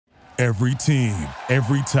Every team,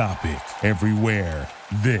 every topic, everywhere.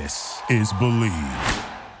 This is Believe.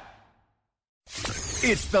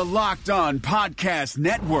 It's the Locked On Podcast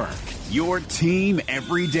Network, your team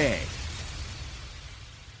every day.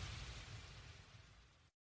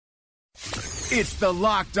 It's the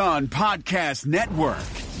Locked On Podcast Network,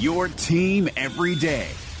 your team every day.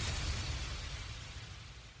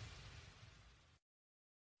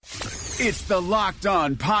 It's the Locked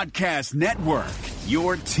On Podcast Network,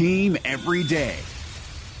 your team every day.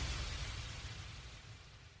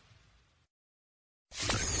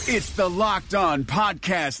 It's the Locked On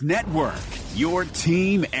Podcast Network, your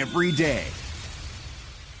team every day.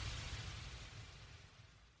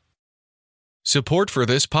 Support for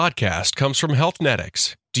this podcast comes from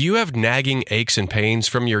Healthnetics. Do you have nagging aches and pains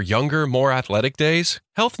from your younger, more athletic days?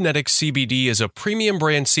 Healthnetics CBD is a premium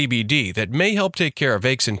brand CBD that may help take care of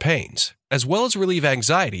aches and pains, as well as relieve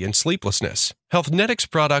anxiety and sleeplessness. Healthnetics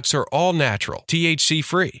products are all natural,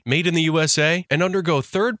 THC-free, made in the USA, and undergo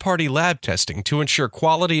third-party lab testing to ensure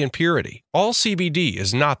quality and purity. All CBD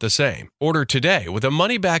is not the same. Order today with a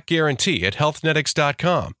money-back guarantee at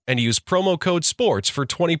healthnetics.com and use promo code SPORTS for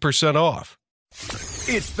 20% off.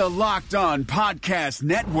 It's the Locked On Podcast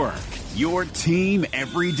Network, your team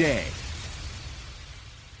every day.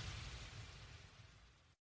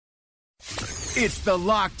 It's the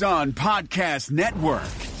Locked On Podcast Network,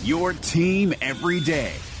 your team every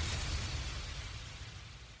day.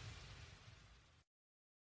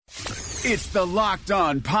 It's the Locked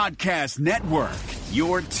On Podcast Network,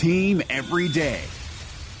 your team every day.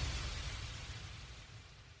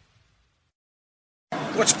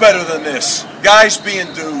 What's better than this? Guys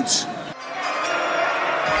being dudes.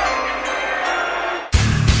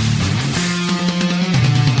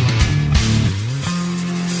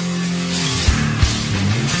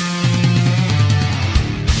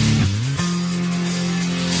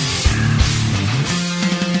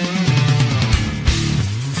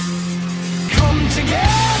 Come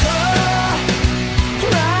together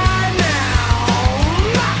right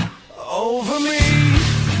now over me.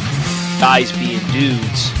 Guys being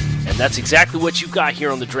dudes, and that's exactly what you've got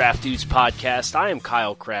here on the Draft Dudes podcast. I am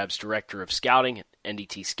Kyle Krabs, Director of Scouting at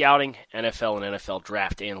NDT Scouting, NFL and NFL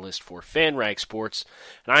Draft Analyst for FanRag Sports,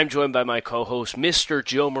 and I'm joined by my co-host, Mr.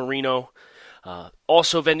 Joe Marino,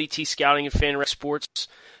 also of NDT Scouting and FanRag Sports.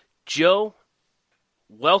 Joe,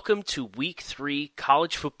 welcome to Week 3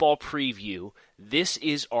 College Football Preview. This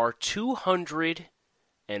is our 201st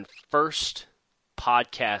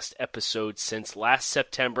podcast episode since last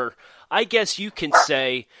September. I guess you can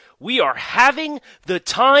say we are having the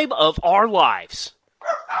time of our lives.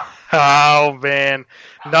 Oh, man.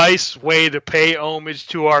 Nice way to pay homage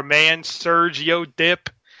to our man, Sergio Dip.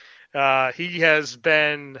 He has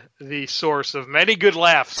been the source of many good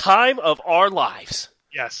laughs. Time of our lives.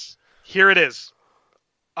 Yes. Here it is.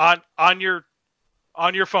 On your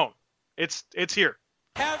phone. It's here.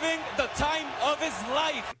 Having the time of his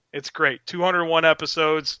life. It's great. 201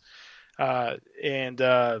 episodes.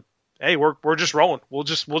 Hey, we're just rolling. We'll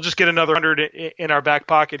just get another 100 in our back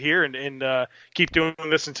pocket here and keep doing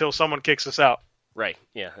this until someone kicks us out. Right.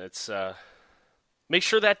 Yeah. It's make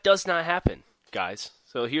sure that does not happen, guys.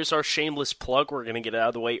 So here's our shameless plug. We're going to get it out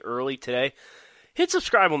of the way early today. Hit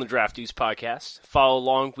subscribe on the Draft Dudes podcast. Follow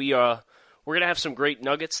along. We're going to have some great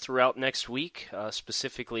nuggets throughout next week.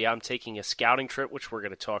 Specifically, I'm taking a scouting trip, which we're going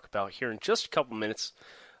to talk about here in just a couple minutes.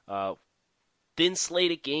 Thin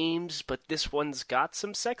slate of games, but this one's got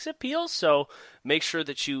some sex appeal, so make sure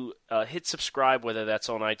that you hit subscribe, whether that's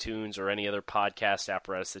on iTunes or any other podcast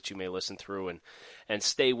apparatus that you may listen through, and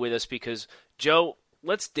stay with us because, Joe,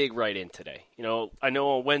 let's dig right in today. You know, I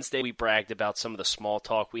know on Wednesday we bragged about some of the small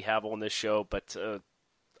talk we have on this show, but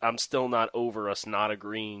I'm still not over us not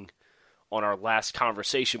agreeing on our last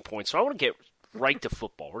conversation point, so I want to get right to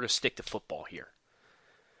football. We're going to stick to football here.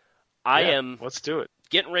 Let's do it.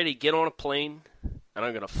 Getting ready to get on a plane, and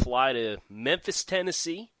I'm going to fly to Memphis,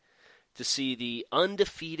 Tennessee to see the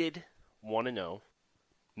undefeated 1-0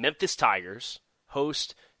 Memphis Tigers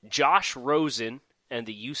host Josh Rosen and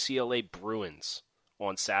the UCLA Bruins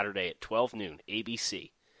on Saturday at 12 noon,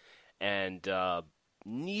 ABC. And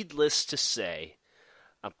needless to say,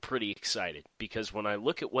 I'm pretty excited because when I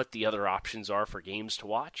look at what the other options are for games to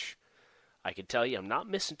watch, I can tell you I'm not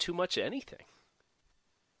missing too much of anything.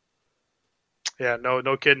 Yeah,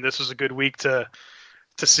 no kidding. This was a good week to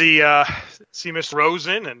see Mr.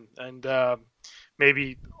 Rosen and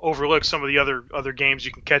maybe overlook some of the other games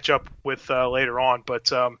you can catch up with later on. But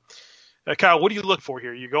Kyle, what do you look for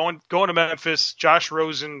here? You're going to Memphis, Josh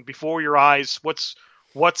Rosen before your eyes. What's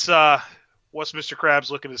Mr. Krabs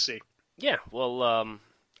looking to see? Yeah, well,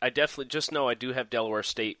 I definitely just know I do have Delaware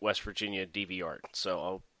State, West Virginia DVR.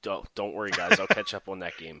 So don't worry, guys. I'll catch up on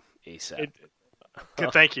that game ASAP.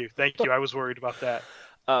 Good, thank you. I was worried about that.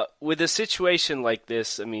 With a situation like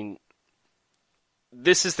this, I mean,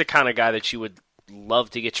 this is the kind of guy that you would love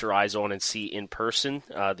to get your eyes on and see in person.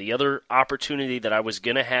 The other opportunity that I was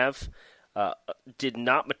going to have did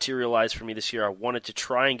not materialize for me this year. I wanted to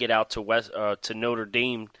try and get out to Notre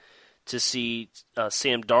Dame to see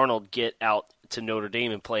Sam Darnold get out to Notre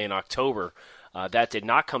Dame and play in October. That did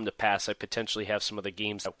not come to pass. I potentially have some of the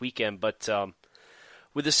games that weekend. But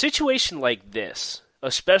with a situation like this,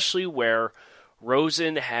 especially where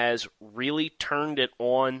Rosen has really turned it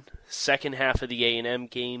on second half of the A&M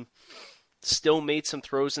game, still made some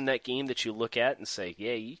throws in that game that you look at and say,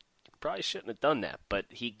 yeah, you probably shouldn't have done that. But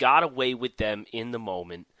he got away with them in the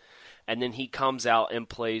moment. And then he comes out and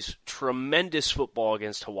plays tremendous football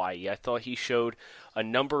against Hawaii. I thought he showed a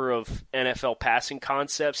number of NFL passing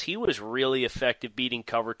concepts. He was really effective beating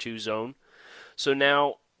cover 2 zone. So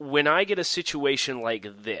now, when I get a situation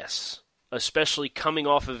like this, especially coming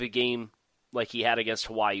off of a game like he had against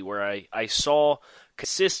Hawaii, where I saw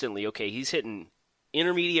consistently, okay, he's hitting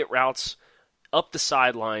intermediate routes up the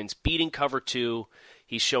sidelines, beating cover 2.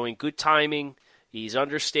 He's showing good timing. He's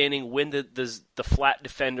understanding when the flat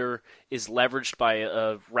defender is leveraged by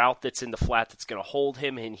a route that's in the flat that's going to hold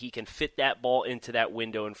him, and he can fit that ball into that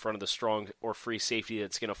window in front of the strong or free safety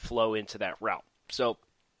that's going to flow into that route. So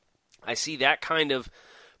I see that kind of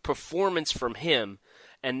performance from him,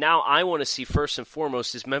 and now I want to see first and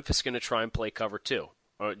foremost, is Memphis going to try and play cover 2?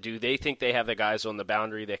 Or do they think they have the guys on the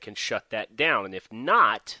boundary that can shut that down? And if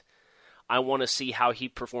not, I want to see how he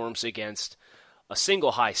performs against a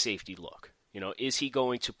single high safety look. Is he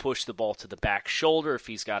going to push the ball to the back shoulder if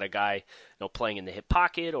he's got a guy playing in the hip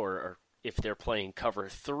pocket, or if they're playing cover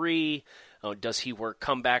 3? Does he work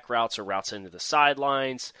comeback routes or routes into the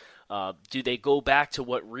sidelines? Do they go back to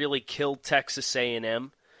what really killed Texas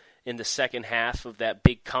A&M in the second half of that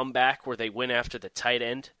big comeback where they went after the tight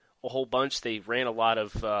end a whole bunch? They ran a lot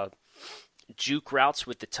of juke routes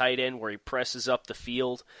with the tight end where he presses up the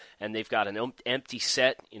field and they've got an empty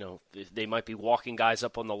set. They might be walking guys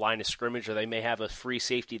up on the line of scrimmage, or they may have a free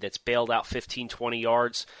safety that's bailed out 15, 20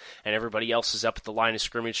 yards and everybody else is up at the line of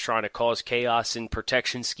scrimmage trying to cause chaos in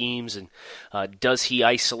protection schemes. And does he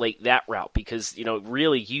isolate that route? Because,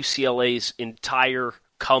 really UCLA's entire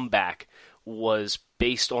comeback was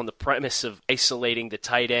based on the premise of isolating the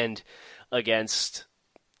tight end against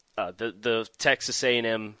the Texas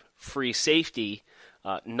A&M free safety,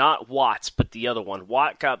 not Watts, but the other one.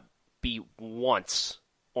 Watt got beat once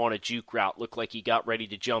on a juke route. Looked like he got ready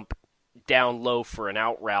to jump down low for an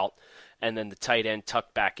out route, and then the tight end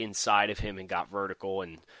tucked back inside of him and got vertical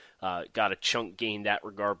and got a chunk gain that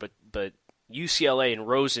regard. But UCLA and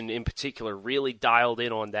Rosen in particular really dialed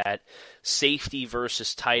in on that safety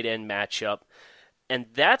versus tight end matchup. And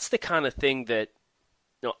that's the kind of thing that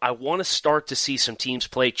I want to start to see some teams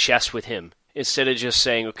play chess with him, instead of just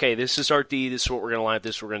saying, okay, this is our D, this is what we're going to line up,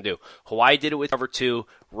 this is what we're going to do. Hawaii did it with cover 2,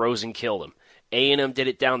 Rosen killed him. A&M did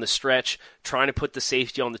it down the stretch, trying to put the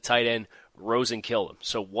safety on the tight end, Rosen killed him.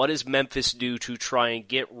 So what does Memphis do to try and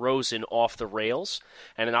get Rosen off the rails?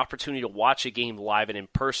 And an opportunity to watch a game live and in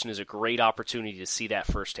person is a great opportunity to see that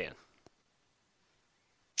firsthand.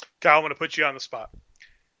 Kyle, I'm going to put you on the spot.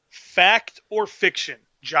 Fact or fiction?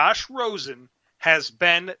 Josh Rosen has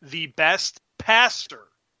been the best passer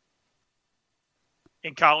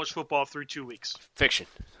in college football through 2 weeks. Fiction.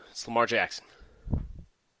 It's Lamar Jackson.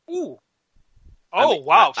 Ooh. Oh,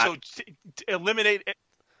 wow. So eliminate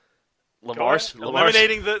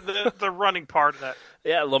eliminating the running part of that.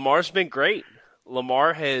 Yeah, Lamar's been great.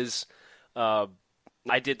 Lamar has I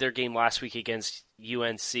did their game last week against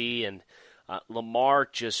UNC, and Lamar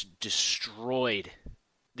just destroyed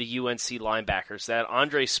the UNC linebackers. That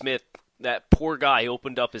Andre Smith, that poor guy,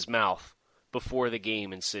 opened up his mouth before the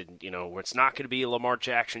game and said, it's not going to be a Lamar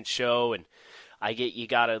Jackson show, and I get you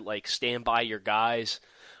got to stand by your guys.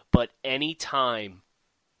 But anytime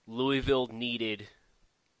Louisville needed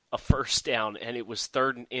a first down and it was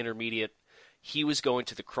third and intermediate, he was going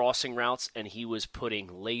to the crossing routes and he was putting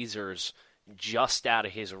lasers just out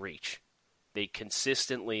of his reach. They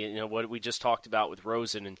consistently, what we just talked about with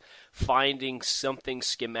Rosen, and finding something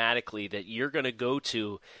schematically that you're going to go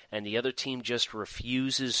to and the other team just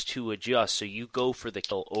refuses to adjust, so you go for the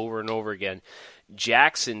kill over and over again.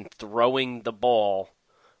 Jackson throwing the ball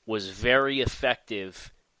was very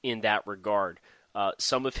effective in that regard.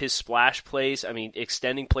 Some of his splash plays,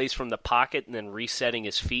 extending plays from the pocket and then resetting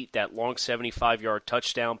his feet, that long 75-yard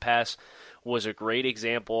touchdown pass was a great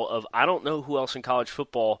example of, I don't know who else in college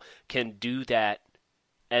football can do that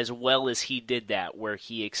as well as he did that, where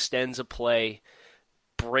he extends a play,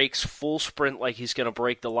 breaks full sprint like he's going to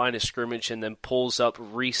break the line of scrimmage, and then pulls up,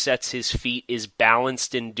 resets his feet, is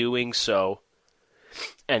balanced in doing so,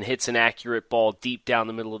 and hits an accurate ball deep down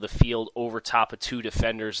the middle of the field over top of two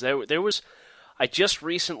defenders. I just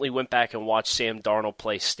recently went back and watched Sam Darnold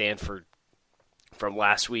play Stanford from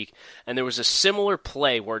last week, and there was a similar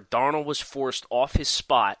play where Darnold was forced off his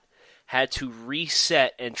spot, had to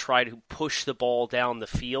reset and try to push the ball down the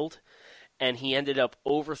field, and he ended up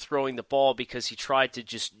overthrowing the ball because he tried to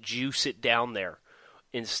just juice it down there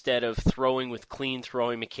instead of throwing with clean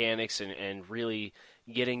throwing mechanics and really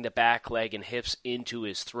getting the back leg and hips into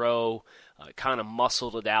his throw, kind of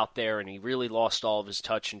muscled it out there, and he really lost all of his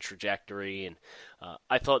touch and trajectory. And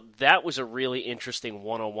I thought that was a really interesting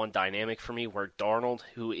one-on-one dynamic for me, where Darnold,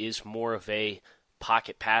 who is more of a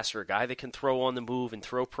pocket passer, a guy that can throw on the move and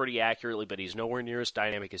throw pretty accurately, but he's nowhere near as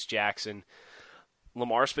dynamic as Jackson.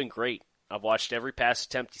 Lamar's been great. I've watched every pass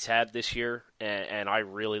attempt he's had this year, and I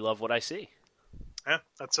really love what I see. Yeah,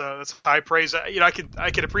 that's high praise. I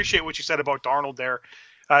could appreciate what you said about Darnold there.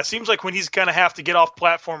 It seems like when he's going to have to get off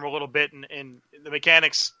platform a little bit, and the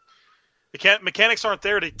mechanics aren't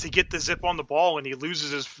there to get the zip on the ball, and he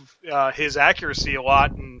loses his accuracy a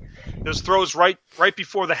lot. And those throws right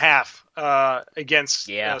before the half against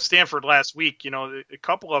Stanford last week, a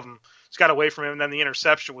couple of them just got away from him, and then the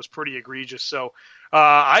interception was pretty egregious. So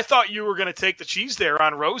I thought you were going to take the cheese there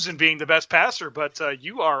on Rosen being the best passer, but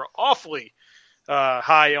you are awfully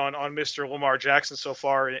high on Mr. Lamar Jackson so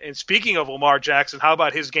far. And speaking of Lamar Jackson, how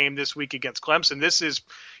about his game this week against Clemson? This is,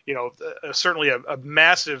 certainly a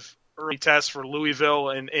massive early test for Louisville.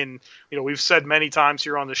 And we've said many times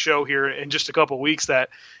here on the show here in just a couple of weeks that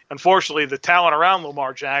unfortunately the talent around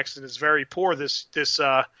Lamar Jackson is very poor this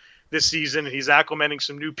season. He's acclimating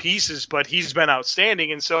some new pieces, but he's been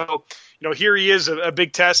outstanding. And so, here he is, a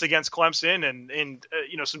big test against Clemson, and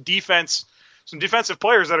some defensive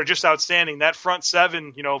players that are just outstanding. That front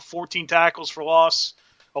seven, 14 tackles for loss,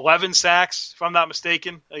 11 sacks, if I'm not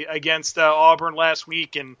mistaken, against Auburn last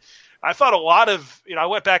week. And I thought a lot of, I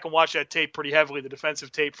went back and watched that tape pretty heavily, the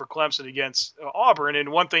defensive tape for Clemson against Auburn. And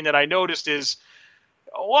one thing that I noticed is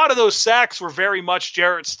a lot of those sacks were very much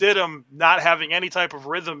Jarrett Stidham not having any type of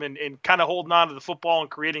rhythm and kind of holding on to the football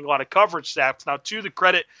and creating a lot of coverage snaps. Now, to the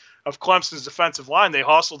credit of Clemson's defensive line, they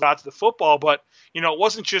hustled out to the football, but, it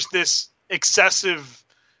wasn't just this excessive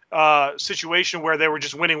situation where they were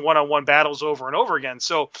just winning one-on-one battles over and over again.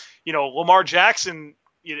 So, Lamar Jackson,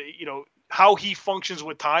 how he functions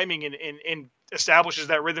with timing and establishes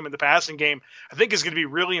that rhythm in the passing game, I think is going to be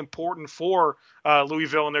really important for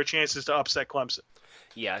Louisville and their chances to upset Clemson.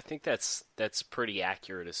 Yeah, I think that's pretty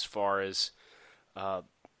accurate as far as Stidham.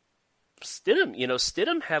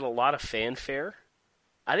 Stidham had a lot of fanfare.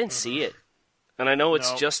 I didn't see it. And I know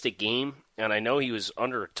it's just a game, and I know he was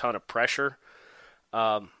under a ton of pressure.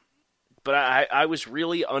 But I was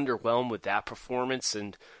really underwhelmed with that performance,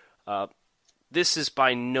 and this is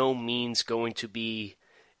by no means going to be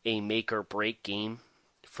a make-or-break game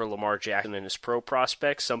for Lamar Jackson and his pro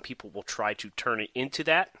prospects. Some people will try to turn it into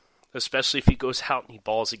that, especially if he goes out and he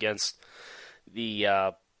balls against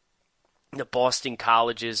the Boston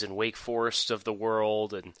Colleges and Wake Forest of the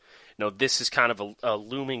world. And this is kind of a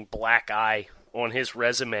looming black eye on his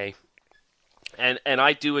resume. And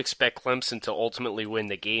I do expect Clemson to ultimately win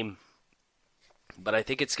the game, but I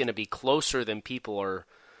think it's going to be closer than people are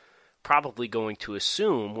probably going to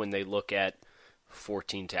assume when they look at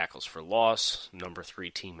 14 tackles for loss, number 3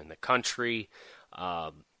 team in the country.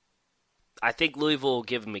 I think Louisville will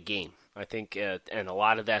give them a game. I think, and a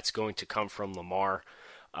lot of that's going to come from Lamar.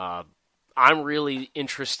 I'm really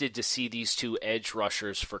interested to see these two edge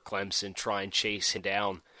rushers for Clemson try and chase him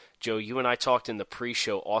down. Joe, you and I talked in the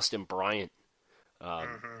pre-show, Austin Bryant,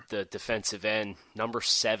 the defensive end, number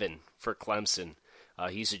 7 for Clemson.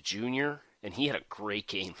 He's a junior, and he had a great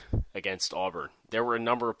game against Auburn. There were a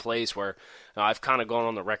number of plays where I've kind of gone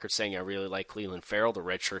on the record saying I really like Cleveland Farrell, the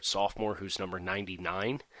redshirt sophomore, who's number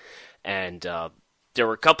 99. And there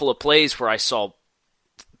were a couple of plays where I saw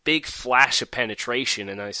big flash of penetration,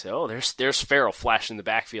 and I said, oh, there's Farrell flashing in the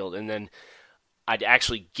backfield. And then I'd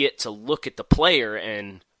actually get to look at the player,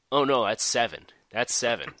 and, oh, no, that's 7. That's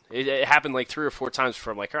 7. It happened like 3 or 4 times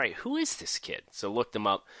before I'm like, all right, who is this kid? So looked him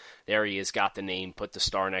up. There he is, got the name, put the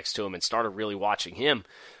star next to him, and started really watching him.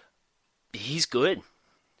 He's good.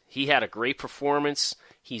 He had a great performance.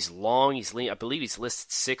 He's long. He's lean. I believe he's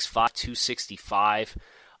listed 6'5", 265.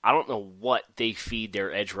 I don't know what they feed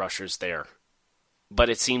their edge rushers there, but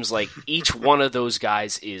it seems like each one of those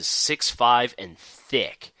guys is 6'5" and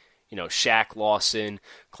thick. Shaq Lawson,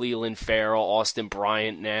 Cleveland Farrell, Austin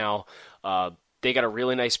Bryant now. they got a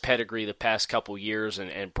really nice pedigree the past couple years,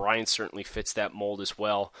 and Bryant certainly fits that mold as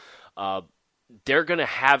well. They're going to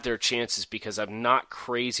have their chances because I'm not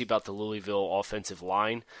crazy about the Louisville offensive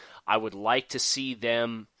line. I would like to see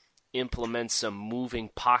them implement some moving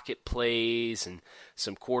pocket plays and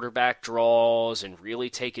some quarterback draws and really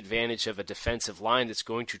take advantage of a defensive line that's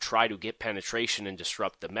going to try to get penetration and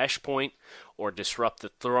disrupt the mesh point or disrupt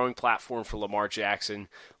the throwing platform for Lamar Jackson.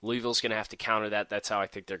 Louisville's going to have to counter that. That's how I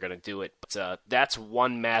think they're going to do it. But that's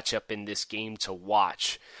one matchup in this game to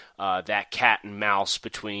watch, that cat and mouse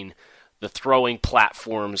between the throwing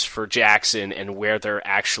platforms for Jackson and where they're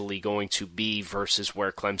actually going to be versus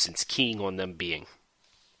where Clemson's keying on them being.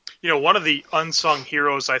 One of the unsung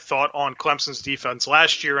heroes I thought on Clemson's defense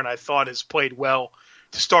last year and I thought has played well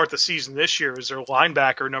to start the season this year is their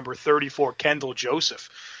linebacker, number 34, Kendall Joseph.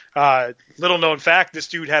 Little known fact, this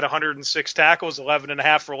dude had 106 tackles,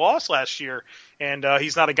 11.5 for loss last year, and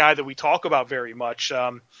he's not a guy that we talk about very much.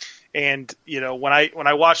 When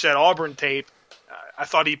I watched that Auburn tape, I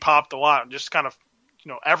thought he popped a lot, just kind of,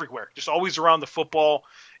 everywhere, just always around the football.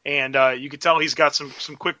 And you could tell he's got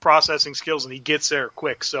some quick processing skills, and he gets there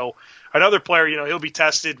quick. So another player, he'll be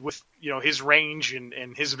tested with, his range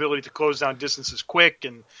and his ability to close down distances quick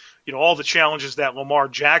and, all the challenges that Lamar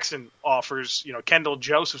Jackson offers. Kendall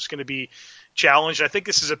Joseph's going to be challenged. I think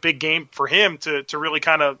this is a big game for him to really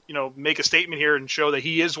kind of, make a statement here and show that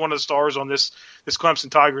he is one of the stars on this Clemson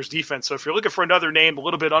Tigers defense. So if you're looking for another name a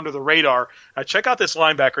little bit under the radar, check out this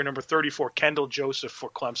linebacker, number 34, Kendall Joseph for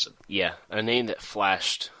Clemson. Yeah, a name that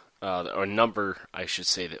flashed, or a number, I should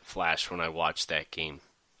say, that flashed when I watched that game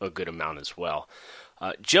a good amount as well.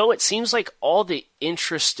 Joe, it seems like all the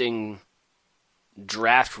interesting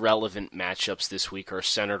draft-relevant matchups this week are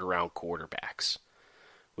centered around quarterbacks.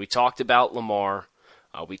 We talked about Lamar.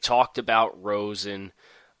 We talked about Rosen.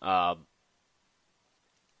 How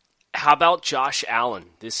about Josh Allen?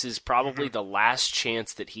 This is probably the last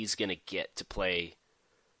chance that he's going to get to play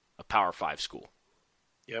a Power 5 school.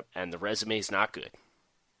 Yep. And the resume's not good.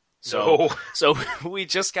 So we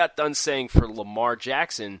just got done saying for Lamar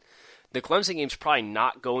Jackson, the Clemson game's probably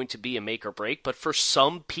not going to be a make or break, but for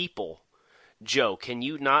some people, Joe, can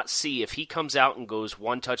you not see if he comes out and goes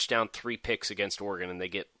 1 touchdown, 3 picks against Oregon and they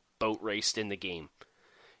get boat raced in the game?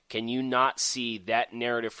 Can you not see that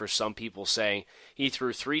narrative for some people saying he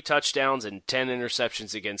threw 3 touchdowns and 10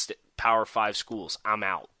 interceptions against Power 5 schools? I'm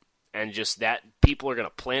out. And just that people are going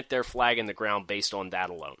to plant their flag in the ground based on that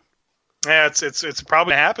alone. Yeah, it's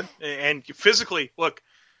probably going to happen. And physically, look,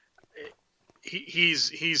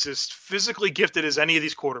 he's as physically gifted as any of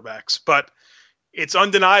these quarterbacks, but it's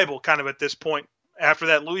undeniable kind of at this point after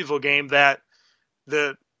that Louisville game that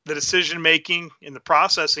the decision-making and the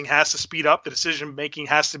processing has to speed up. The decision-making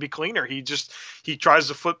has to be cleaner. He tries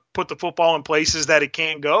to put the football in places that it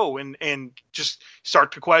can't go and just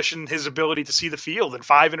start to question his ability to see the field. And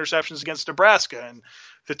 5 interceptions against Nebraska and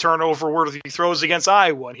the turnover where he throws against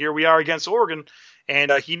Iowa. And here we are against Oregon.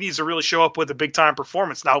 And he needs to really show up with a big-time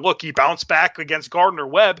performance. Now, look, he bounced back against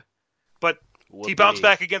Gardner-Webb, but he bounced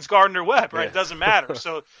back against Gardner-Webb, right? Yeah. It doesn't matter.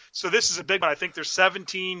 So this is a big one. I think there's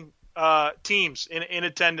 17 teams in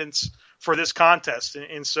attendance for this contest.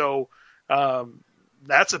 And so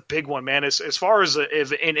that's a big one, man. As far as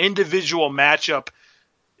an individual matchup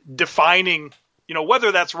defining,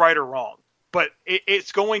 whether that's right or wrong, but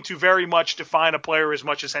it's going to very much define a player as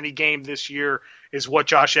much as any game this year is what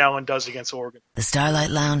Josh Allen does against Oregon. The Starlight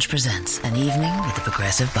Lounge presents an evening with the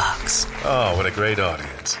Progressive Box. Oh, what a great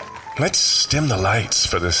audience. Let's dim the lights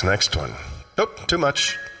for this next one. Nope, too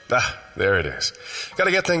much. There it is.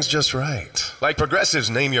 Gotta get things just right. Like Progressive's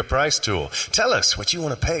Name Your Price tool. Tell us what you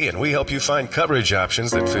want to pay, and we help you find coverage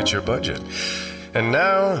options that fit your budget. And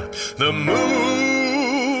now, the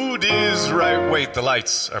mood is right. Wait, the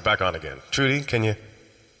lights are back on again. Trudy, can you?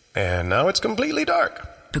 And now it's completely dark.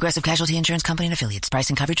 Progressive Casualty Insurance Company and Affiliates. Price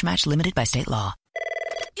and coverage match limited by state law.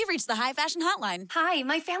 You've reached the High Fashion Hotline. Hi,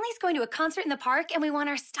 my family's going to a concert in the park, and we want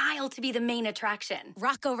our style to be the main attraction.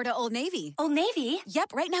 Rock over to Old Navy. Old Navy?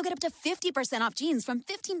 Yep, right now get up to 50% off jeans from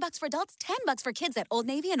 $15 for adults, $10 for kids at Old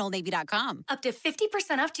Navy and OldNavy.com. Up to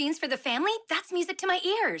 50% off jeans for the family? That's music to my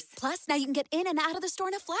ears. Plus, now you can get in and out of the store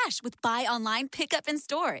in a flash with buy online, pick up in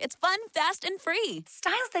store. It's fun, fast, and free.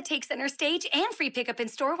 Styles that take center stage and free pickup in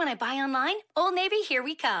store when I buy online? Old Navy, here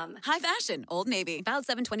we come. High Fashion, Old Navy. Valid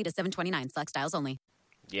 7/20 to 7/29. Select styles only.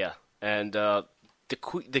 Yeah. And the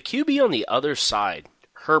QB on the other side,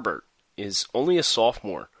 Herbert, is only a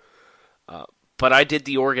sophomore. But I did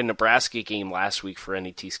the Oregon-Nebraska game last week for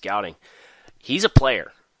NET Scouting. He's a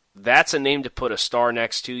player. That's a name to put a star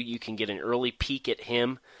next to. You can get an early peek at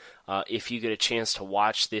him if you get a chance to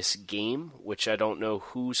watch this game, which I don't know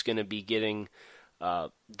who's going to be getting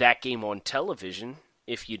that game on television.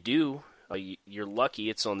 If you do, you're lucky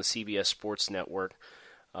it's on the CBS Sports Network.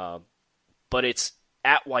 But it's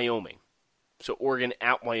at Wyoming. So Oregon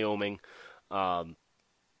at Wyoming. I'm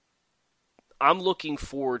looking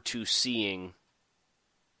forward to seeing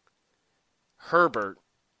Herbert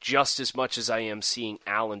just as much as I am seeing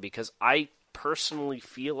Allen, because I personally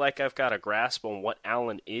feel like I've got a grasp on what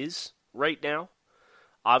Allen is right now.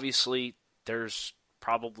 Obviously, there's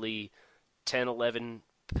probably 10, 11,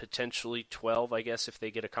 potentially 12, I guess, if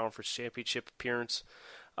they get a conference championship appearance,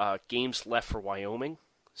 games left for Wyoming.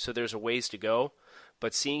 So there's a ways to go.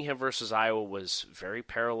 But seeing him versus Iowa was very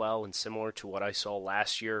parallel and similar to what I saw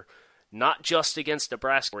last year, not just against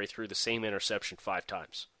Nebraska, where he threw the same interception 5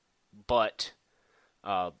 times, but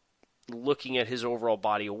looking at his overall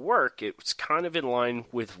body of work, it was kind of in line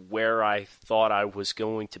with where I thought I was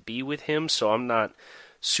going to be with him, so I'm not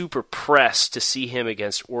super pressed to see him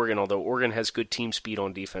against Oregon, although Oregon has good team speed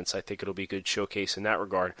on defense. I think it'll be a good showcase in that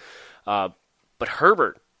regard. But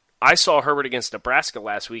Herbert, I saw Herbert against Nebraska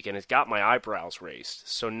last week, and it got my eyebrows raised.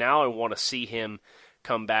 So now I want to see him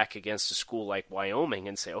come back against a school like Wyoming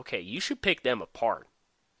and say, okay, you should pick them apart.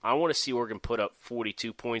 I want to see Oregon put up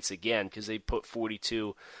 42 points again, because they put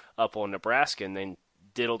 42 up on Nebraska and then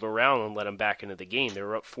diddled around and let them back into the game. They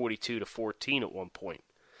were up 42-14 at one point.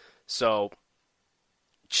 So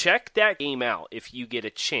check that game out if you get a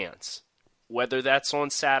chance, whether that's on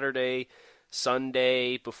Saturday,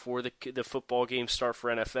 Sunday, before the football games start for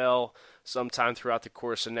NFL, sometime throughout the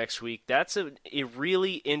course of next week. That's a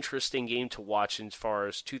really interesting game to watch as far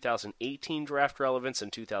as 2018 draft relevance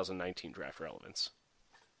and 2019 draft relevance.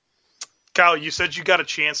 Kyle, you said you got a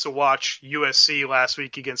chance to watch USC last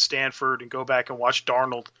week against Stanford and go back and watch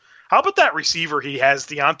Darnold. How about that receiver he has,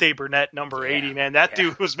 Deontay Burnett, number 80, man? That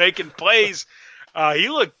dude was making plays. He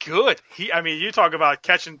looked good. You talk about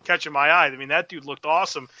catching my eye. I mean, that dude looked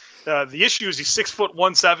awesome. The issue is he's 6'1",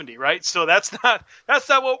 170, right? So that's not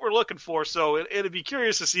what we're looking for. So it'd be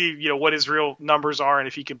curious to see, what his real numbers are and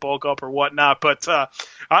if he can bulk up or whatnot. But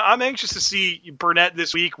I'm anxious to see Burnett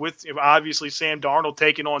this week with obviously Sam Darnold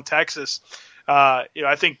taking on Texas. I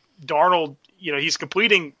think Darnold, he's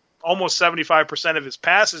completing almost 75% of his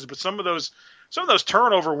passes, but some of those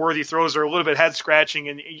turnover-worthy throws are a little bit head-scratching,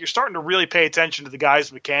 and you're starting to really pay attention to the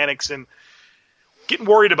guy's mechanics and getting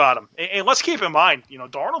worried about him. And let's keep in mind,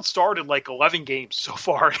 Darnold started like 11 games so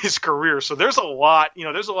far in his career, so there's a lot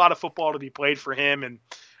of football to be played for him. And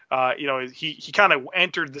he kind of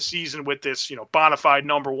entered the season with this bona fide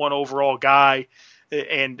number 1 overall guy,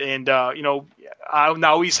 and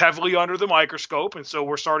now he's heavily under the microscope, and so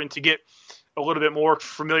we're starting to get a little bit more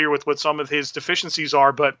familiar with what some of his deficiencies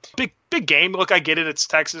are. But big game. Look, I get it. It's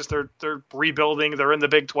Texas. They're rebuilding. They're in the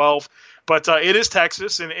Big 12. But it is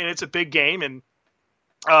Texas, and it's a big game. And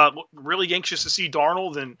really anxious to see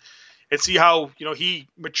Darnold and see how he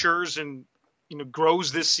matures and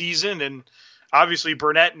grows this season. And obviously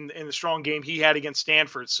Burnett in the strong game he had against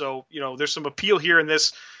Stanford. So there's some appeal here in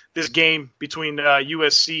this game between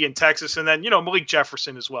USC and Texas, and then Malik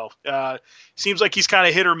Jefferson as well. Seems like he's kind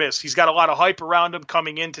of hit or miss. He's got a lot of hype around him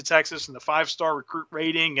coming into Texas and the 5-star recruit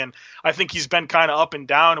rating, and I think he's been kind of up and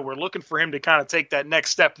down, and we're looking for him to kind of take that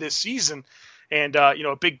next step this season. And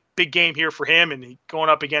a big game here for him, and going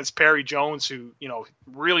up against Perry Jones, who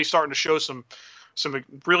really starting to show some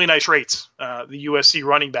really nice rates, the USC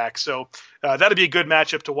running back. So that'd be a good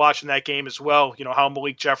matchup to watch in that game as well. How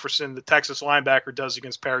Malik Jefferson, the Texas linebacker, does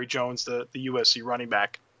against Perry Jones, the USC running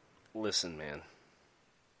back. Listen, man,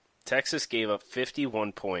 Texas gave up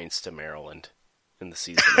 51 points to Maryland in the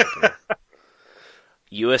season opener.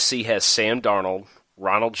 USC has Sam Darnold,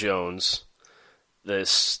 Ronald Jones,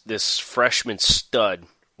 this freshman stud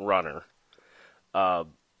runner.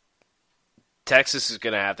 Texas is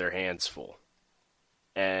going to have their hands full.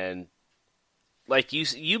 And like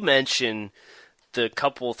you mentioned, the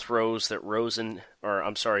couple of throws that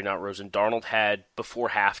Darnold had before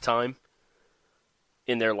halftime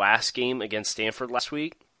in their last game against Stanford last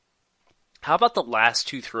week. How about the last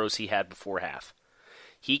 2 throws he had before half?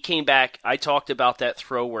 He came back. I talked about that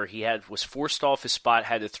throw where he was forced off his spot,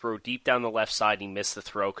 had to throw deep down the left side, and he missed the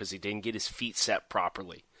throw because he didn't get his feet set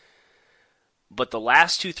properly. But the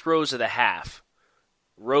last 2 throws of the half,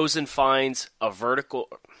 Rosen finds a vertical.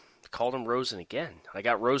 Called him Rosen again. I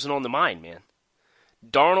got Rosen on the mind, man.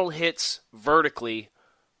 Darnold hits vertically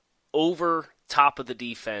over top of the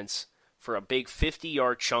defense for a big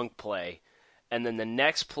 50-yard chunk play, and then the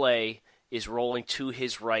next play is rolling to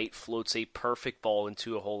his right, floats a perfect ball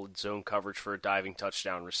into a hole in zone coverage for a diving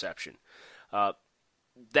touchdown reception.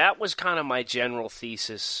 That was kind of my general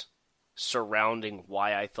thesis surrounding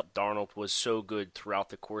why I thought Darnold was so good throughout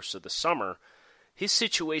the course of the summer. his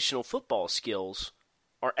situational football skills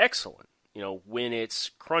are excellent. You know, when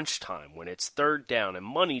it's crunch time, when it's third down and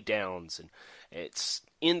money downs, and it's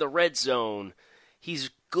in the red zone,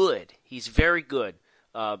 he's good. He's very good.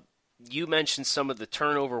 You mentioned some of the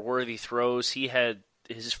turnover-worthy throws. He had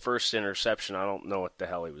his first interception. I don't know what the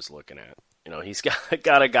hell he was looking at. You know, he's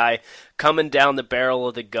got a guy coming down the barrel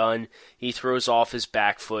of the gun. He throws off his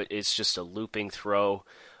back foot. It's just a looping throw.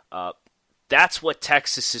 That's what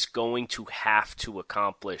Texas is going to have to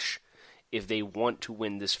accomplish if they want to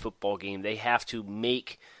win this football game. They have to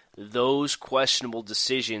make those questionable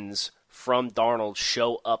decisions from Darnold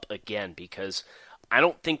show up again, because I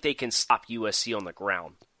don't think they can stop USC on the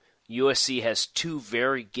ground. USC has two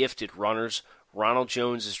very gifted runners. Ronald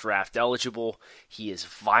Jones is draft eligible. He is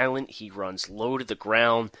violent. He runs low to the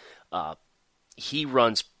ground. He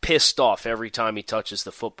runs pissed off every time he touches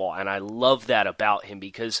the football, and I love that about him,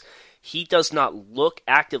 because he does not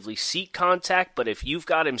actively seek contact, but if you've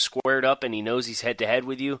got him squared up and he knows he's head-to-head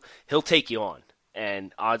with you, he'll take you on.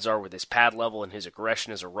 And odds are, with his pad level and his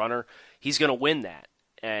aggression as a runner, he's going to win that.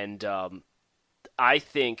 And I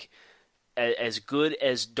think, as good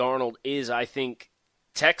as Darnold is, I think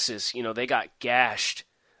Texas, they got gashed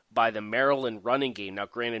by the Maryland running game. Now,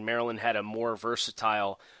 granted, Maryland had a more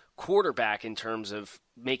versatile quarterback in terms of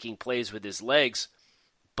making plays with his legs,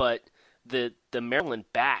 but the Maryland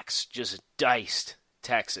backs just diced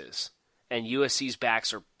Texas, and USC's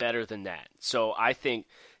backs are better than that. So I think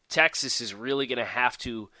Texas is really going to have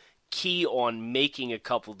to key on making a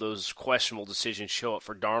couple of those questionable decisions show up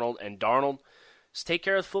for Darnold. And Darnold, just take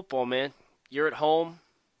care of the football, man. You're at home.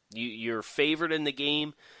 You're favored in the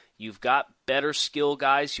game. You've got better skill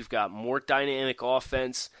guys. You've got more dynamic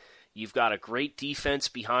offense. You've got a great defense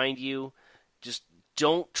behind you. Just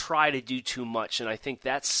don't try to do too much. And I think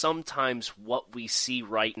that's sometimes what we see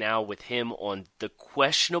right now with him on the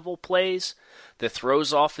questionable plays, the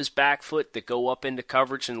throws off his back foot that go up into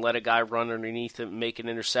coverage and let a guy run underneath it and make an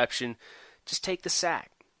interception. Just take the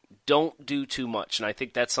sack. Don't do too much. And I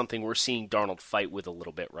think that's something we're seeing Darnold fight with a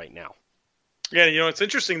little bit right now. Yeah, it's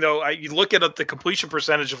interesting though. You look at the completion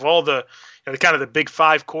percentage of all the kind of the big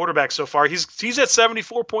five quarterbacks so far. He's at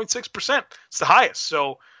 74.6%. It's the highest.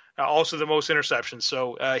 So also the most interceptions.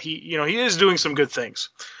 So he is doing some good things.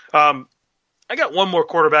 I got one more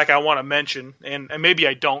quarterback I want to mention, and maybe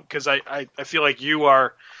I don't, because I feel like you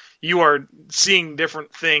are seeing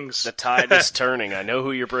different things. The tide is turning. I know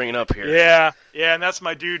who you're bringing up here. Yeah, and that's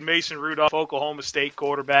my dude Mason Rudolph, Oklahoma State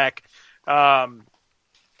quarterback.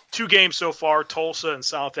 2 games so far, Tulsa and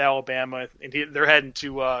South Alabama, and they're heading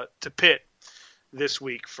to Pitt this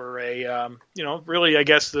week for a really, I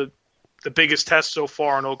guess, the biggest test so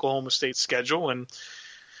far on Oklahoma State's schedule. And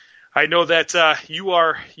I know that you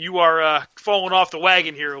are falling off the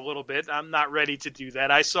wagon here a little bit. I'm not ready to do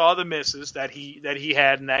that. I saw the misses that he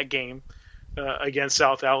had in that game against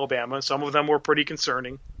South Alabama. Some of them were pretty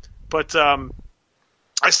concerning, but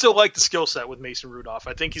I still like the skill set with Mason Rudolph.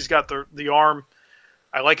 I think he's got the arm.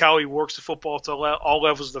 I like how he works the football to all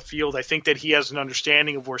levels of the field. I think that he has an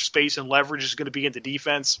understanding of where space and leverage is going to be in the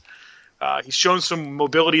defense. He's shown some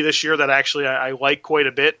mobility this year that actually I like quite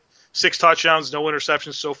a bit. 6 touchdowns, no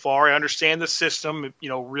interceptions so far. I understand the system,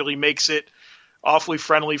 really makes it awfully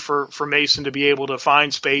friendly for Mason to be able to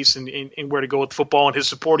find space and where to go with the football, and his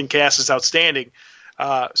supporting cast is outstanding.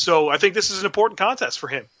 So I think this is an important contest for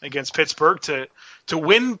him against Pittsburgh to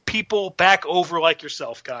win people back over like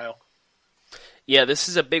yourself, Kyle. Yeah, this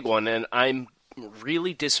is a big one, and I'm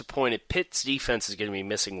really disappointed. Pitt's defense is going to be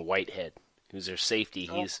missing Whitehead, who's their safety.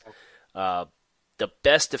 He's the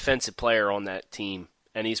best defensive player on that team,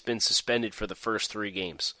 and he's been suspended for the first 3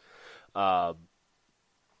 games. Not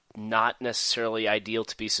necessarily ideal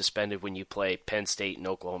to be suspended when you play Penn State and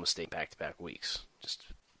Oklahoma State back-to-back weeks.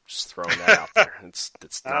 Just throwing that out there.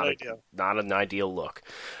 It's not an ideal look.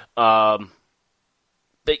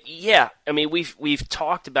 But yeah, I mean, we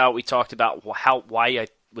talked about why I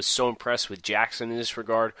was so impressed with Jackson in this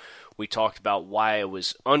regard. We talked about why I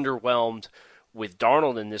was underwhelmed with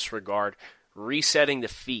Darnold in this regard. Resetting the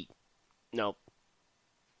feet. No,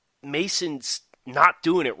 Mason's not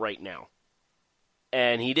doing it right now,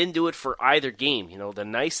 and he didn't do it for either game. The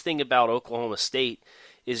nice thing about Oklahoma State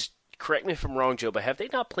is, correct me if I'm wrong, Joe, but have they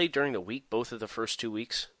not played during the week, both of the first 2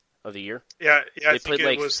 weeks of the year? Yeah. They played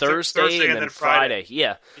like Thursday and then Friday.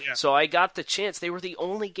 Yeah. So I got the chance. They were the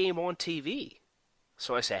only game on TV.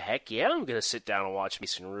 So I said, heck yeah, I'm going to sit down and watch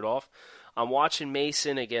Mason Rudolph. I'm watching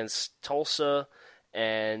Mason against Tulsa,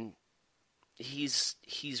 and he's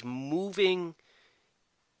moving,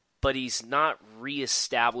 but he's not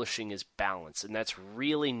reestablishing his balance, and that's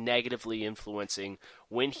really negatively influencing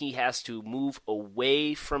when he has to move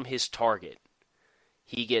away from his target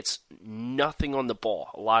He gets nothing on the ball.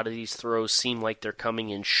 A lot of these throws seem like they're coming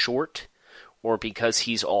in short, or because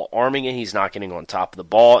he's all arming it, he's not getting on top of the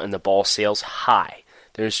ball, and the ball sails high.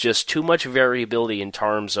 There's just too much variability in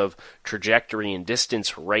terms of trajectory and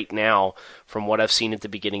distance right now from what I've seen at the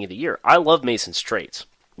beginning of the year. I love Mason's traits.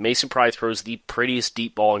 Mason probably throws the prettiest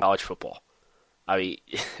deep ball in college football. I mean,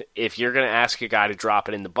 if you're going to ask a guy to drop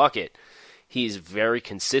it in the bucket, he's very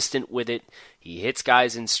consistent with it. He hits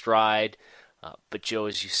guys in stride. But, Joe,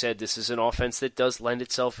 as you said, this is an offense that does lend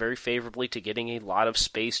itself very favorably to getting a lot of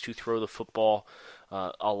space to throw the football.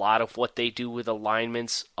 A lot of what they do with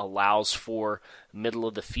alignments allows for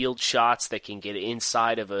middle-of-the-field shots that can get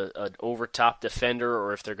inside of an over-top defender,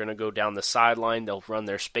 or if they're going to go down the sideline, they'll run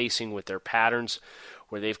their spacing with their patterns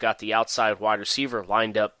where they've got the outside wide receiver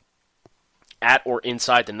lined up at or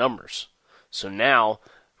inside the numbers. So now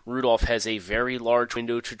Rudolph has a very large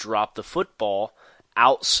window to drop the football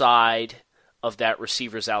outside of that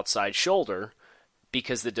receiver's outside shoulder,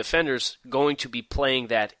 because the defender's going to be playing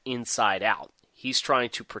that inside out. He's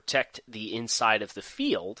trying to protect the inside of the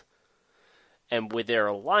field, and with their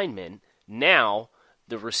alignment, now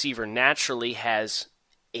the receiver naturally has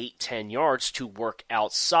 8-10 yards to work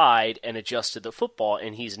outside and adjust to the football,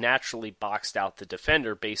 and he's naturally boxed out the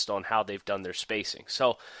defender based on how they've done their spacing.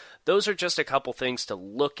 So those are just a couple things to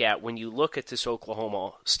look at when you look at this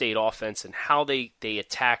Oklahoma State offense and how they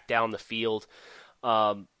attack down the field.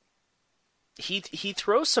 He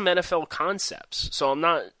throws some NFL concepts. So I'm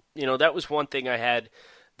not, that was one thing I had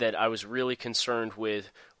that I was really concerned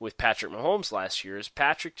with Patrick Mahomes last year, is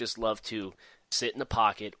Patrick just loved to sit in the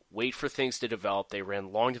pocket, wait for things to develop. They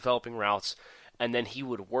ran long developing routes, and then he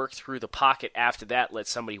would work through the pocket after that, let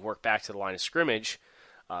somebody work back to the line of scrimmage.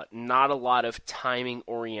 Not a lot of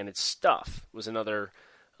timing-oriented stuff was another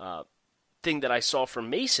thing that I saw from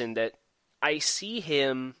Mason, that I see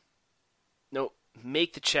him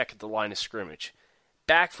make the check at the line of scrimmage.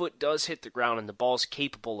 Back foot does hit the ground, and the ball's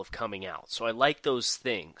capable of coming out. So I like those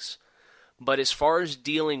things. But as far as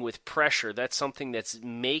dealing with pressure, that's something that's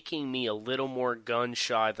making me a little more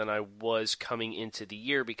gun-shy than I was coming into the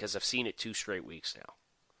year, because I've seen it 2 straight weeks now.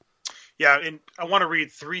 Yeah, and I want to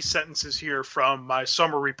read 3 sentences here from my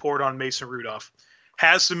summer report on Mason Rudolph.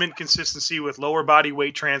 Has some inconsistency with lower body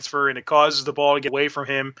weight transfer, and it causes the ball to get away from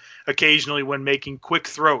him occasionally when making quick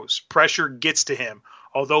throws. Pressure gets to him.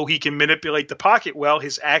 Although he can manipulate the pocket well,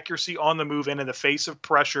 his accuracy on the move and in the face of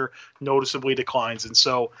pressure noticeably declines. And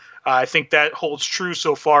so I think that holds true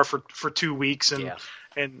so far for 2 weeks. And,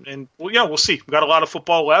 we'll see. We've got a lot of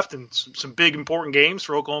football left and some big important games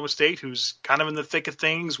for Oklahoma State, who's kind of in the thick of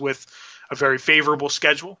things with a very favorable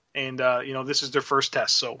schedule. And, this is their first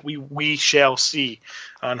test. So we shall see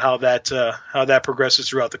on how that progresses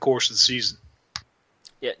throughout the course of the season.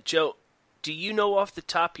 Yeah, Joe, do you know off the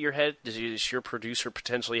top of your head, does your producer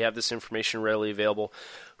potentially have this information readily available,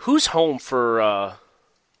 who's home for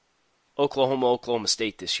Oklahoma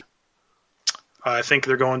State this year? I think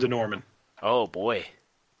they're going to Norman. Oh boy,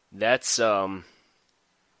 that's the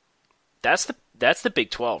Big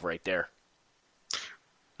 12 right there.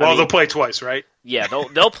 Well, they'll play twice, right? Yeah,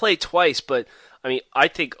 they'll play twice, but I mean, I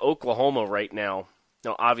think Oklahoma right now,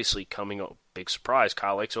 obviously coming up, big surprise,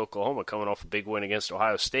 Kyle Lake's Oklahoma coming off a big win against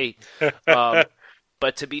Ohio State. But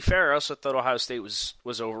to be fair, I also thought Ohio State was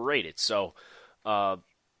overrated. So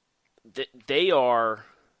they are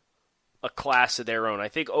a class of their own. I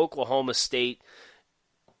think Oklahoma State,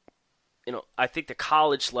 I think the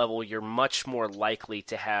college level, you're much more likely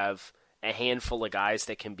to have a handful of guys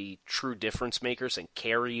that can be true difference makers and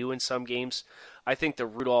carry you in some games. I think the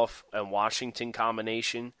Rudolph and Washington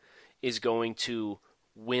combination is going to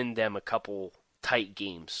win them a couple tight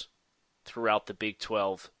games throughout the Big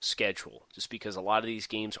 12 schedule, just because a lot of these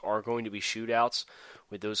games are going to be shootouts,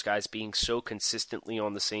 with those guys being so consistently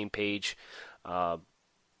on the same page.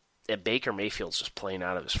 And Baker Mayfield's just playing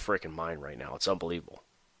out of his freaking mind right now. It's unbelievable.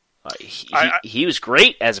 He was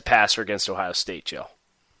great as a passer against Ohio State, Joe.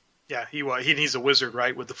 Yeah, he's a wizard,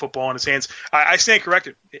 right, with the football in his hands. I stand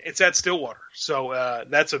corrected. It's at Stillwater, so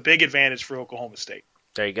that's a big advantage for Oklahoma State.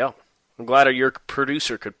 There you go. I'm glad your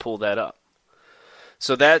producer could pull that up.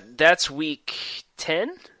 So that's week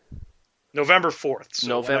 10? November 4th. So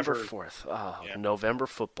November 4th. Oh, yeah. November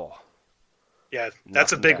football. Yeah,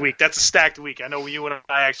 that's a big week. That's a stacked week. I know you and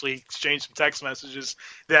I actually exchanged some text messages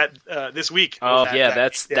that this week. Oh,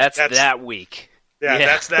 that's that week. Yeah,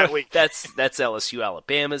 that's that week. that's LSU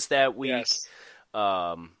Alabama's that week. Yes.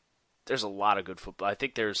 There's a lot of good football. I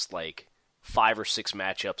think there's like 5 or 6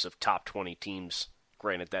 matchups of top 20 teams.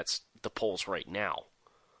 Granted, that's the polls right now,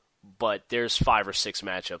 but there's 5 or 6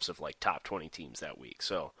 matchups of like top 20 teams that week.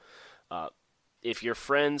 So if your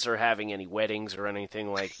friends are having any weddings or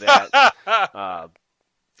anything like that,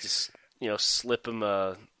 just slip them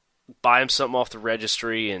buy them something off the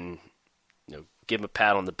registry and give them a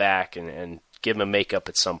pat on the back and give them a makeup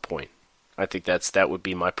at some point. I think that would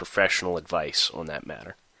be my professional advice on that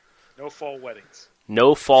matter. No fall weddings.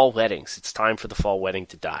 No fall weddings. It's time for the fall wedding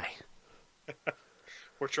to die.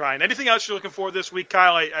 We're trying. Anything else you're looking for this week,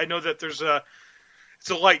 Kyle? I know that it's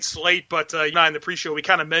a light slate, but in the pre-show we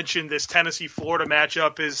kind of mentioned this Tennessee-Florida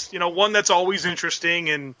matchup is one that's always interesting,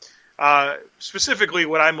 and specifically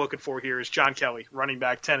what I'm looking for here is John Kelly, running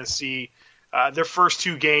back Tennessee. Their first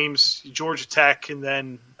two games, Georgia Tech, and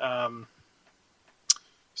then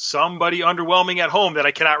somebody underwhelming at home that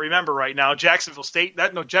I cannot remember right now. Jacksonville State.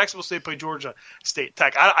 Jacksonville State played Georgia State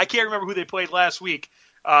Tech. I can't remember who they played last week,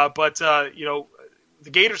 but the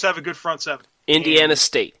Gators have a good front seven. Indiana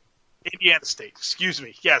State. Excuse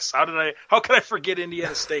me. Yes. How could I forget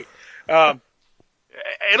Indiana State?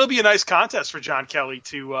 It'll be a nice contest for John Kelly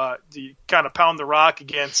to kind of pound the rock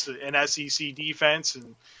against an SEC defense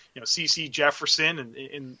and CC Jefferson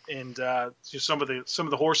and some of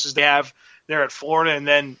the horses they have there at Florida, and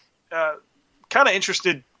then kind of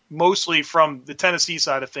interested mostly from the Tennessee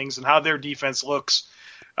side of things and how their defense looks.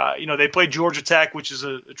 They played Georgia Tech, which is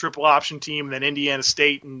a triple option team, and then Indiana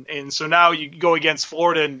State, and so now you go against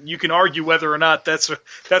Florida, and you can argue whether or not that's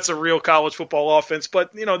a real college football offense,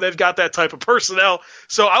 but they've got that type of personnel.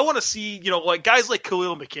 So I want to see like guys like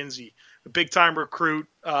Khalil McKenzie, a big time recruit.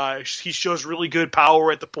 He shows really good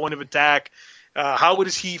power at the point of attack. How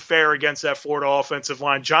does he fare against that Florida offensive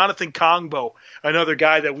line? Jonathan Kongbo, another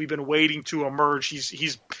guy that we've been waiting to emerge.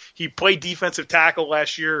 He played defensive tackle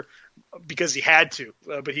last year because he had to,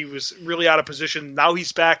 but he was really out of position. Now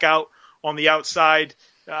he's back out on the outside,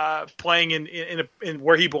 playing in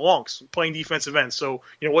where he belongs, playing defensive end. So,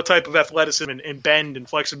 what type of athleticism and bend and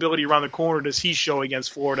flexibility around the corner does he show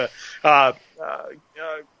against Florida?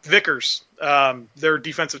 Vickers, their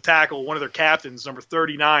defensive tackle, one of their captains, number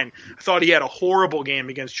 39, I thought he had a horrible game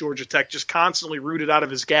against Georgia Tech, just constantly rooted out of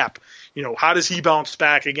his gap. How does he bounce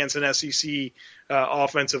back against an SEC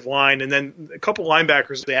offensive line? And then a couple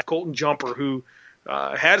linebackers, they have Colton Jumper, who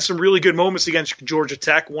had some really good moments against Georgia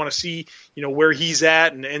Tech. Want to see, where he's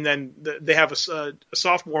at. And then they have a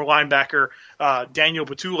sophomore linebacker, Daniel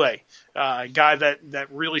Batule, a guy that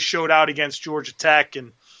really showed out against Georgia Tech,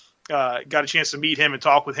 and got a chance to meet him and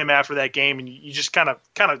talk with him after that game. And you just kind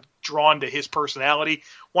of drawn to his personality.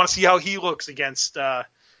 Want to see how he looks against Florida.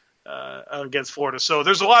 So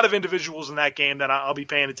there's a lot of individuals in that game that I'll be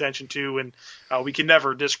paying attention to, and we can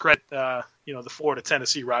never discredit the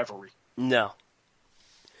Florida-Tennessee rivalry. No.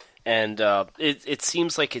 And it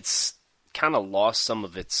seems like it's kind of lost some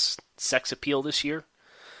of its sex appeal this year.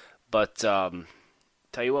 But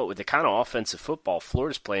tell you what, with the kind of offensive football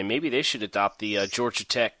Florida's playing, maybe they should adopt the Georgia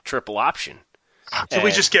Tech triple option. Can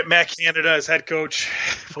we just get Matt Canada as head coach,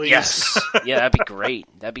 please? Yes. Yeah, that'd be great.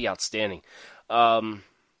 That'd be outstanding. Yeah,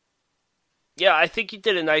 I think you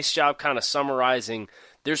did a nice job kind of summarizing.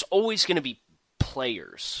 There's always going to be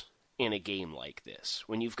players in a game like this.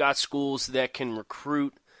 When you've got schools that can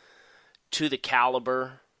recruit to the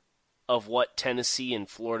caliber of what Tennessee and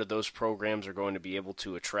Florida, those programs are going to be able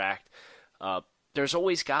to attract, there's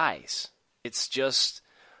always guys. It's just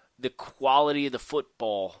the quality of the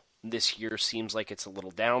football this year seems like it's a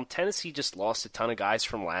little down. Tennessee just lost a ton of guys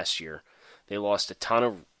from last year. They lost a ton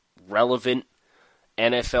of relevant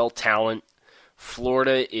NFL talent.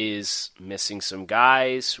 Florida is missing some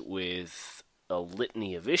guys with a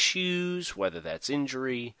litany of issues, whether that's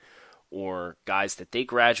injury or guys that they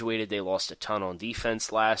graduated. They lost a ton on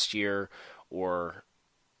defense last year, or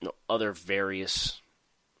other various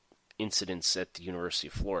incidents at the University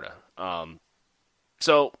of Florida.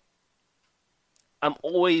 So I'm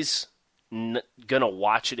always going to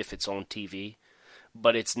watch it if it's on TV,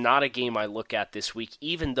 but it's not a game I look at this week,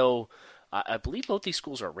 even though I believe both these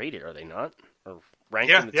schools are rated, are they not? Or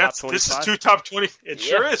ranked in the top 25? This is two top 20. It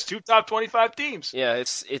sure is. Two top 25 teams. Yeah,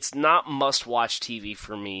 it's not must-watch TV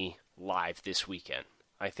for me live this weekend.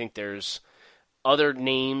 I think there's other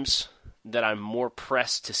names that I'm more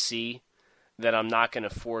pressed to see that I'm not going to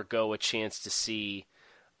forego a chance to see.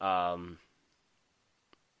 For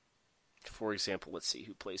example, let's see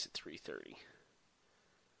who plays at 3:30.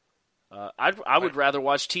 I would rather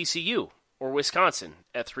watch TCU or Wisconsin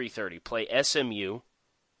at 3:30 play SMU,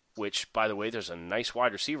 which, by the way, there's a nice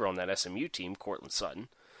wide receiver on that SMU team, Cortland Sutton,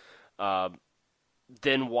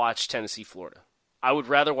 than watch Tennessee, Florida. I would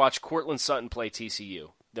rather watch Cortland Sutton play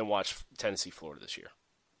TCU than watch Tennessee, Florida this year.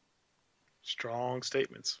 Strong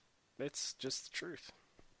statements. It's just the truth.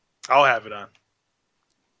 I'll have it on.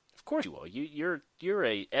 Of course you will. You're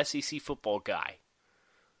a SEC football guy.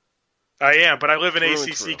 I am, but I live in Through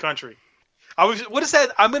and ACC through. country. What is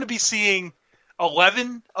that? I'm going to be seeing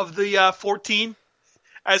 11 of the 14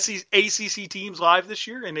 ACC teams live this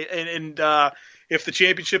year, and if the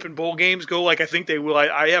championship and bowl games go like I think they will,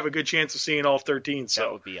 I have a good chance of seeing all 13. So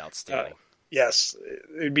That would be outstanding. Yes,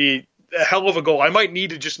 it'd be a hell of a goal. I might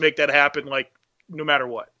need to just make that happen, like no matter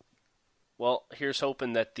what. Well, here's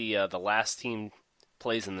hoping that the last team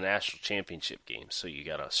plays in the national championship game, so you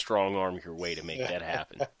got to strong arm your way to make that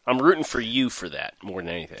happen. I'm rooting for you for that more than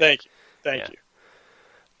anything. Thank you.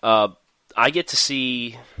 I get to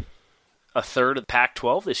see a third of the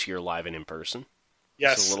Pac-12 this year live and in person.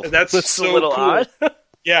 Yes, It's that's it's so a little cool. odd.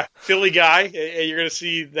 Yeah, Philly guy. You're going to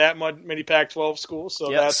see that many Pac-12 schools. So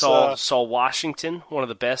Yeah, that's saw Washington, one of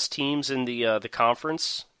the best teams in the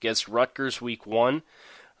conference, against Rutgers week 1.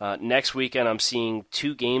 Next weekend, I'm seeing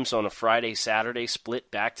 2 games on a Friday, Saturday, split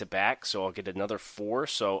back-to-back, so I'll get another 4.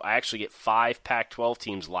 So I actually get 5 Pac-12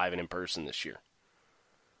 teams live and in person this year.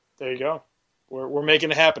 There you go. We're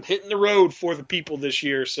making it happen. Hitting the road for the people this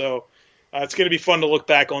year. So it's going to be fun to look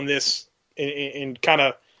back on this and kind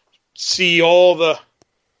of see all the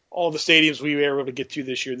stadiums we were able to get to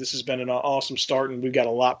this year. This has been an awesome start, and we've got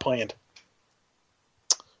a lot planned.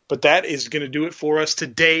 But that is going to do it for us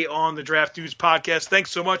today on the Draft Dudes podcast.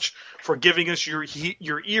 Thanks so much for giving us your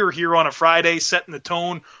ear here on a Friday, setting the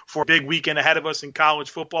tone for a big weekend ahead of us in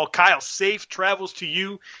college football. Kyle, safe travels to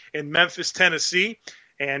you in Memphis, Tennessee.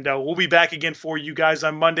 And we'll be back again for you guys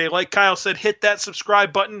on Monday. Like Kyle said, hit that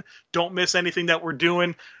subscribe button. Don't miss anything that we're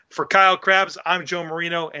doing. For Kyle Krabs, I'm Joe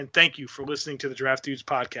Marino, and thank you for listening to the Draft Dudes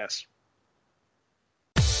podcast.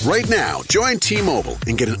 Right now, join T-Mobile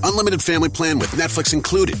and get an unlimited family plan with Netflix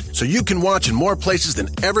included, so you can watch in more places than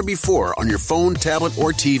ever before on your phone, tablet,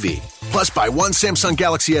 or TV. Plus, buy one Samsung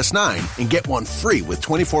Galaxy S9 and get one free with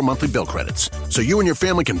 24 monthly bill credits, so you and your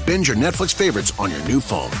family can binge your Netflix favorites on your new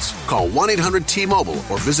phones. Call 1-800-T-Mobile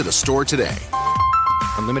or visit a store today.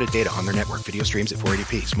 Unlimited data on their network. Video streams at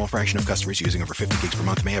 480p. Small fraction of customers using over 50 gigs per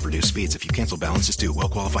month may have reduced speeds. If you cancel, balance is due.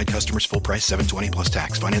 Well-qualified customers. Full price. $720 plus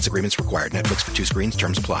tax. Finance agreements required. Netflix for 2 screens.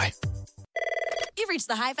 Terms apply. You've reached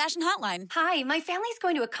the High Fashion Hotline. Hi, my family's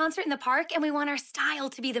going to a concert in the park, and we want our style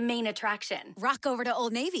to be the main attraction. Rock over to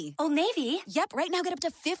Old Navy. Old Navy? Yep, right now get up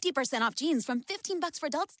to 50% off jeans from $15 for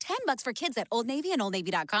adults, $10 for kids at Old Navy and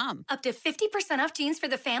OldNavy.com. Up to 50% off jeans for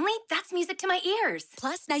the family? That's music to my ears.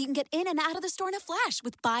 Plus, now you can get in and out of the store in a flash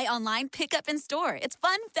with buy online, pick up in store. It's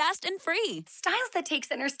fun, fast, and free. Styles that take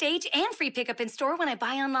center stage and free pickup in store when I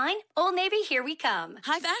buy online? Old Navy, here we come.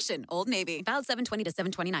 High fashion, Old Navy. Valid 7/20 to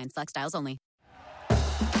 7/29. Select styles only.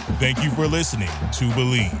 Thank you for listening to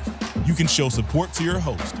Believe. You can show support to your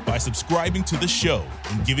host by subscribing to the show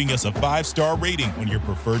and giving us a 5-star rating on your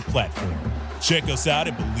preferred platform. Check us out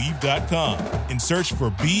at Believe.com and search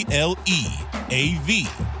for BLEAV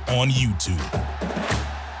on YouTube.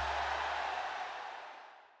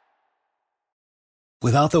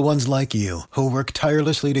 Without the ones like you, who work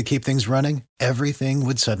tirelessly to keep things running, everything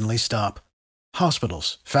would suddenly stop.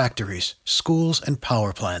 Hospitals, factories, schools, and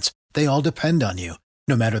power plants, they all depend on you.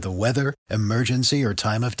 No matter the weather, emergency, or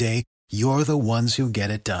time of day, you're the ones who get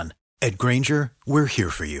it done. At Grainger, we're here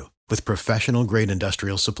for you with professional-grade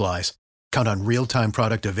industrial supplies. Count on real-time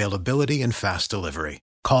product availability and fast delivery.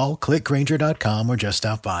 Call, click Grainger.com, or just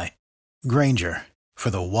stop by. Grainger, for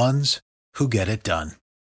the ones who get it done.